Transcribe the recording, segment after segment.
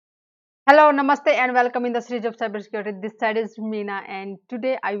Hello, namaste, and welcome in the series of cybersecurity. This side is Meena, and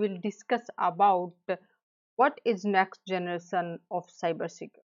today I will discuss about what is next generation of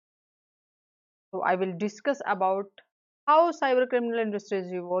cybersecurity. So I will discuss about how cybercriminal industry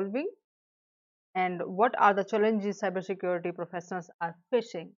is evolving and what are the challenges cybersecurity professionals are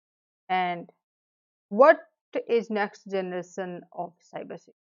facing, and what is next generation of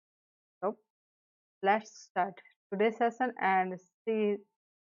cybersecurity. So let's start today's session and see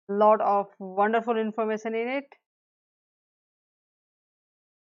lot of wonderful information in it.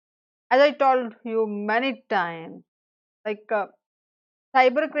 As I told you many times, like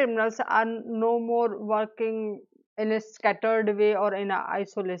cyber criminals are no more working in a scattered way or in a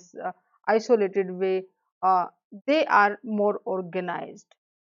isolated way. They are more organized.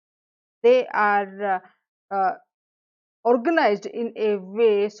 They are organized in a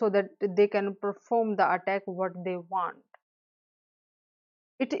way so that they can perform the attack what they want.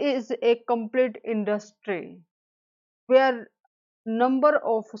 It is a complete industry where number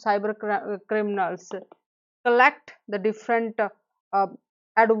of criminals collect the different uh,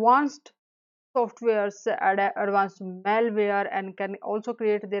 advanced softwares, advanced malware, and can also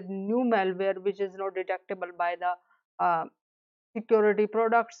create their new malware which is not detectable by the uh, security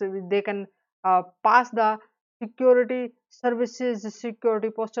products. They can pass the security services, security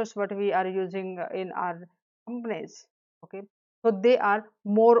posters what we are using in our companies. Okay, so they are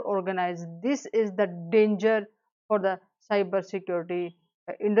more organized. This is the danger for the cyber security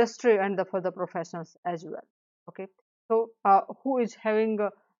industry and for the professionals as well. Okay, so who is having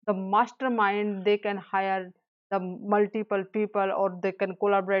the mastermind, they can hire the multiple people or they can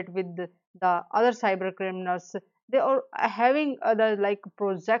collaborate with the other cyber criminals. They are having other like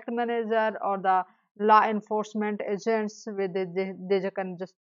project manager or the law enforcement agents where they can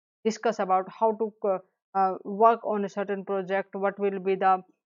just discuss about how to work on a certain project, what will be the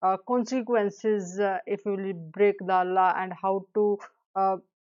consequences if we will break the law, and uh,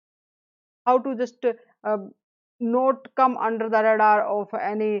 how to just not come under the radar of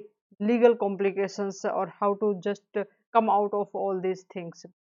any legal complications, or how to just come out of all these things.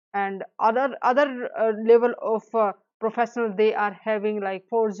 And other level of professionals, they are having like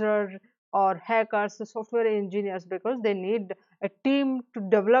forgers or hackers, software engineers, because they need a team to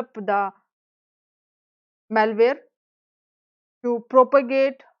develop the malware, to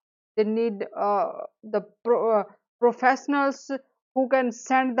propagate. They need professionals who can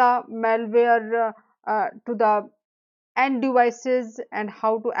send the malware to the end devices, and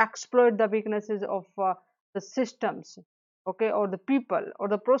how to exploit the weaknesses of the systems, okay, or the people or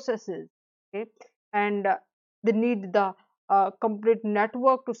the processes. Okay, and they need the complete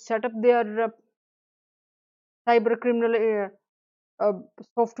network to set up their cyber criminal uh,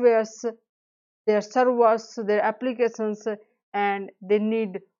 softwares, their servers, their applications, and they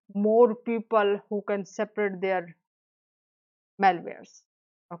need more people who can separate their malwares.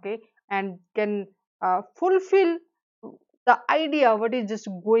 Okay, and can fulfill the idea what is just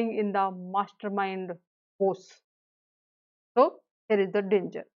going in the mastermind force. So here is the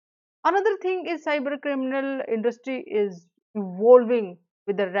danger. Another thing is cyber criminal industry is evolving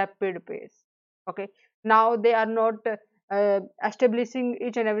with a rapid pace. Okay, now they are not establishing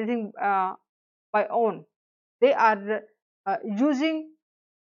each and everything by own. They are using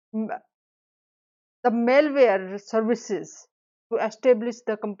the malware services to establish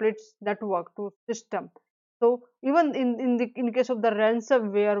the complete network to system. So even in case of the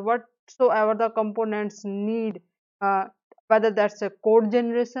ransomware, whatsoever the components need, uh, whether that's a code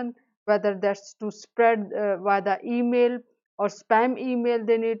generation, whether that's to spread via the email or spam email,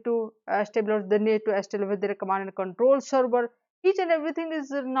 they need to establish, they need to establish their command and control server. Each and everything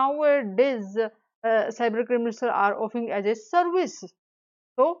is nowadays cyber criminals are offering as a service.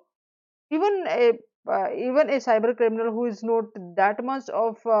 So even a cyber criminal who is not that much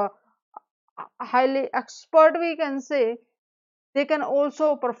of highly expert, we can say, they can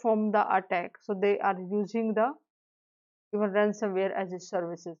also perform the attack. So they are using the even ransomware as a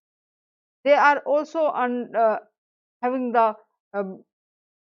services. They are also having the um,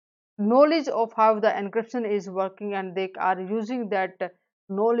 knowledge of how the encryption is working, and they are using that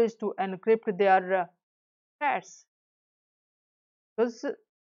knowledge to encrypt their threats. Because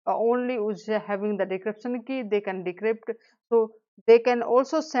only who's having the decryption key, they can decrypt. So they can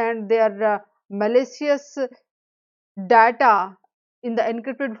also send their malicious data in the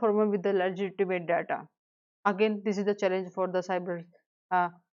encrypted form with the legitimate data. Again, this is the challenge for the cyber uh,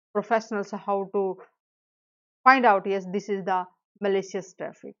 professionals, how to find out, yes, this is the malicious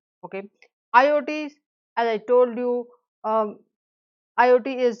traffic. Okay, IoT, as I told you, um,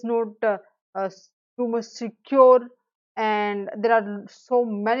 IoT is not too much secure. and there are so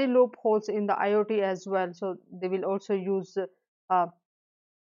many loopholes in the IoT as well. So they will also use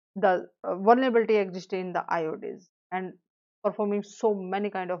the vulnerability exist in the IoTs and performing so many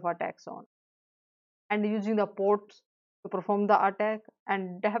kind of attacks on, and using the ports to perform the attack.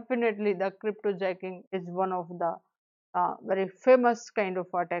 And definitely the cryptojacking is one of the very famous kind of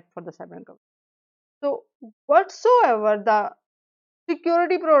attack for the cybercrime. So whatsoever the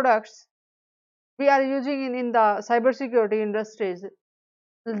security products we are using in the cybersecurity industries,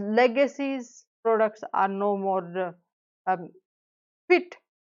 legacies products are no more fit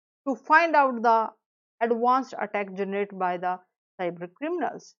to find out the advanced attack generated by the cyber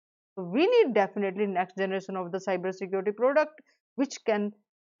criminals. So we need definitely next generation of the cybersecurity product which can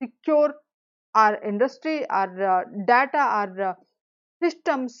secure our industry, our data, our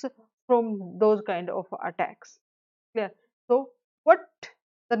systems from those kind of attacks. Clear? So what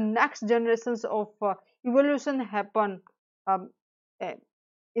the next generations of evolution happen um, eh,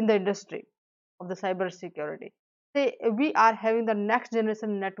 in the industry of the cyber security? Say we are having the next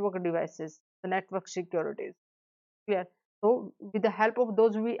generation network devices, the network securities. Clear? So with the help of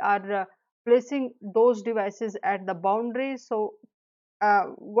those, we are placing those devices at the boundary. So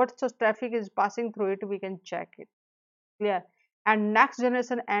what the traffic is passing through it, we can check it. Clear? And next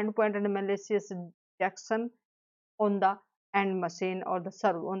generation endpoint and malicious detection on the end machine or the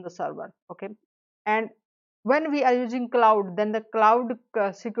server on the server. Okay. And when we are using cloud, then the cloud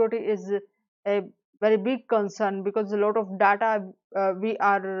security is a very big concern, because a lot of data we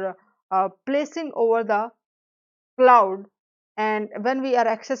are placing over the cloud, and when we are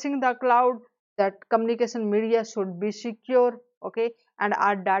accessing the cloud, that communication media should be secure. Okay. And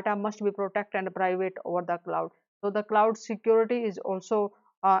our data must be protected and private over the cloud. So the cloud security is also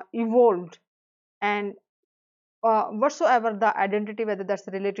evolved. And whatsoever the identity, whether that's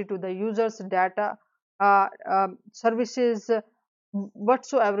related to the users data, services,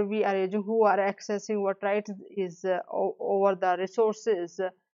 whatsoever we are using, who are accessing what right is over the resources,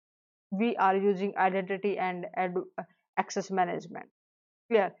 we are using identity and access management.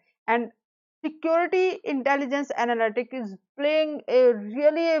 Clear? And security intelligence analytic is playing a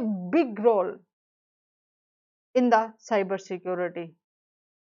really a big role in the cyber security,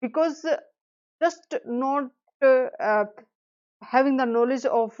 because just not uh, having the knowledge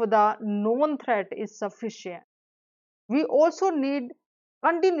of the known threat is sufficient. We also need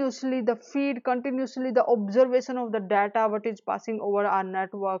continuously the feed, continuously the observation of the data what is passing over our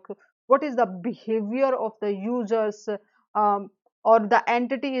network, what is the behavior of the users, um, or the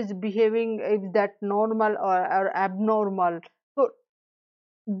entity is behaving, is that normal or abnormal. So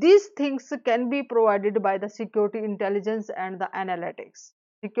these things can be provided by the security intelligence and the analytics.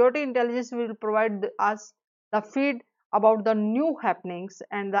 Security intelligence will provide us the feed about the new happenings,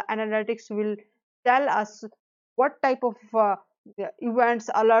 and the analytics will tell us what type of events,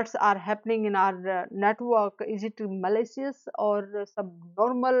 alerts are happening in our network. Is it malicious or some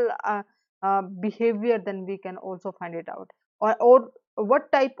normal behavior? Then we can also find it out. Or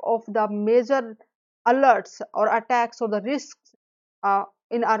what type of the major alerts or attacks or the risks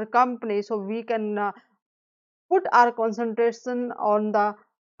in our company, so we can put our concentration on the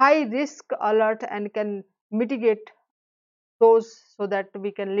high risk alert and can mitigate those, so that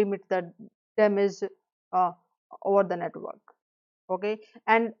we can limit the damage uh, over the network. Okay.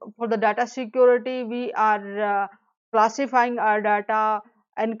 And for the data security, we are classifying our data,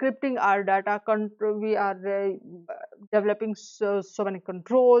 encrypting our data, we are developing so many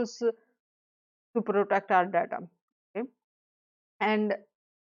controls to protect our data. Okay. And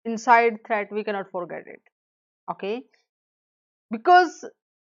inside threat, we cannot forget it. Okay. Because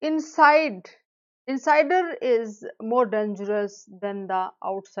inside insider is more dangerous than the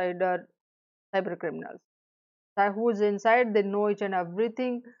outsider cyber criminals. Who is inside, they know each and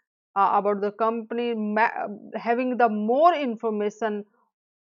everything about the company, having the more information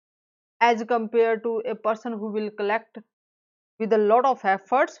as compared to a person who will collect with a lot of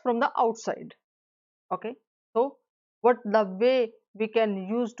efforts from the outside. Okay. So what the way we can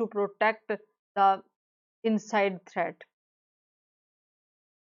use to protect the inside threat?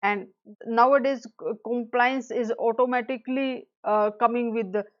 And nowadays compliance is automatically coming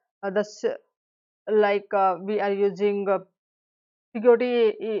with like we are using security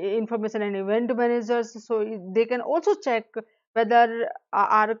information and event managers, so they can also check whether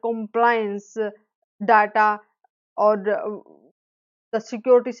our compliance data or the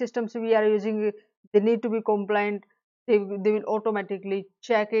security systems we are using, they need to be compliant. They will automatically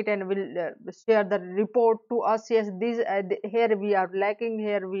check it and will share the report to us. Yes, these here we are lacking,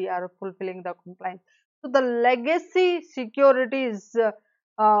 here we are fulfilling the compliance. So the legacy securities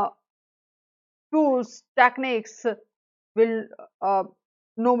uh, tools, techniques will uh,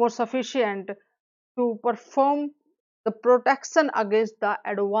 no more sufficient to perform the protection against the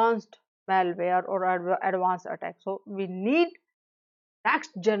advanced malware or advanced attack. So we need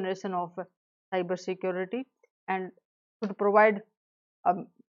next generation of cyber security and to provide um,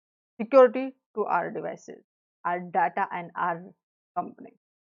 security to our devices, our data, and our company.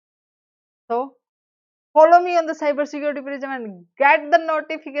 So follow me on the cybersecurity prism and get the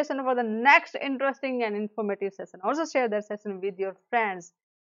notification for the next interesting and informative session. Also share that session with your friends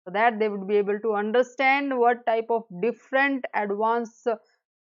so that they would be able to understand what type of different advanced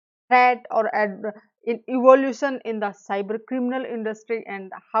threat or in evolution in the cyber criminal industry,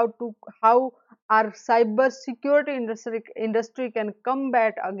 and how our cyber security industry can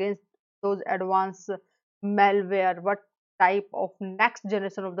combat against those advanced malware, what type of next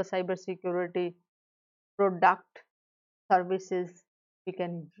generation of the cyber security product services we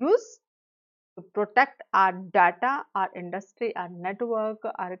can use to protect our data, our industry, our network,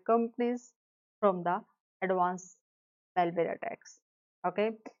 our companies from the advanced malware attacks.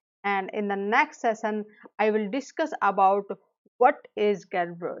 Okay, and in the next session, I will discuss about what is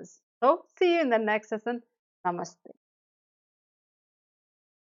Kerberos. So, see you in the next session. Namaste.